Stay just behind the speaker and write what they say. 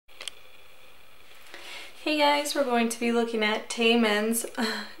Hey guys, we're going to be looking at Taemin's,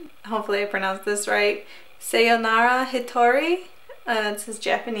 hopefully I pronounced this right, Sayonara Hitori. It's his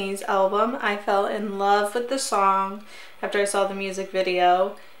Japanese album. I fell in love with the song after I saw the music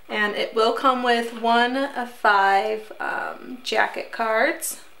video, and it will come with 1 of 5 jacket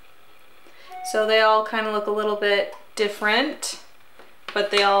cards. So they all kind of look a little bit different,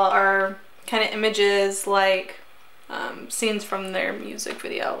 but they all are kind of images like scenes from their music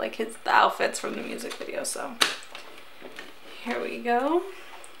video, like the outfits from the music video. So here we go.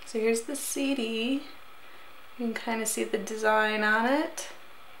 So here's the CD. You can kind of see the design on it.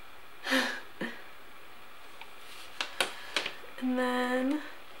 And then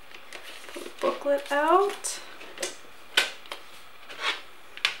pull the booklet out.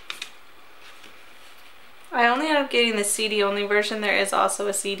 I only ended up getting the CD only version. There is also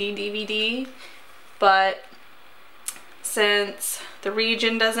a CD DVD, but since the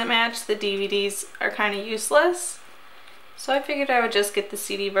region doesn't match, the DVDs are kind of useless. So I figured I would just get the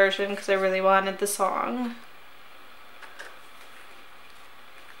CD version because I really wanted the song.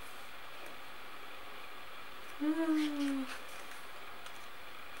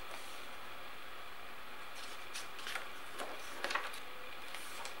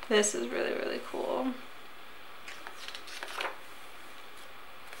 This is really, really cool.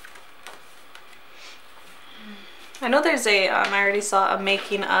 I know there's a, I already saw a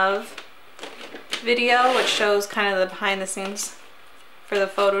making of video which shows kind of the behind the scenes for the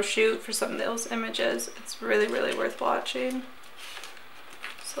photo shoot for some of those images. It's really, really worth watching.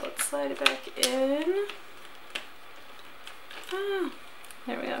 So let's slide it back in.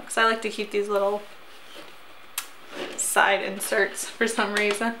 There we go, because I like to keep these little side inserts for some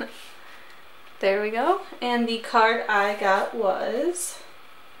reason. There we go. And the card I got was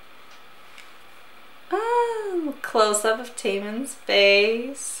close-up of Taemin's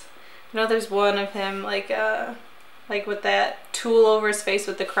face. I know there's one of him like with that tool over his face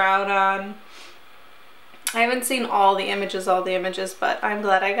with the crown on. I haven't seen all the images, but I'm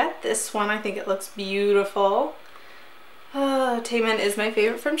glad I got this one. I think it looks beautiful. Taemin is my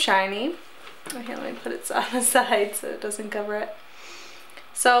favorite from SHINee. Okay, let me put it on the side so it doesn't cover it.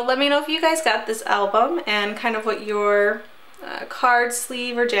 So let me know if you guys got this album and kind of what your card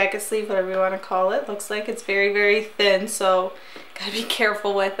sleeve or jacket sleeve, whatever you want to call it, looks like. It's very, very thin, so gotta be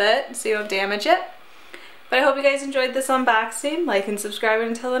careful with it so you don't damage it. But I hope you guys enjoyed this unboxing. Like and subscribe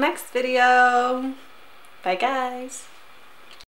until the next video. Bye guys.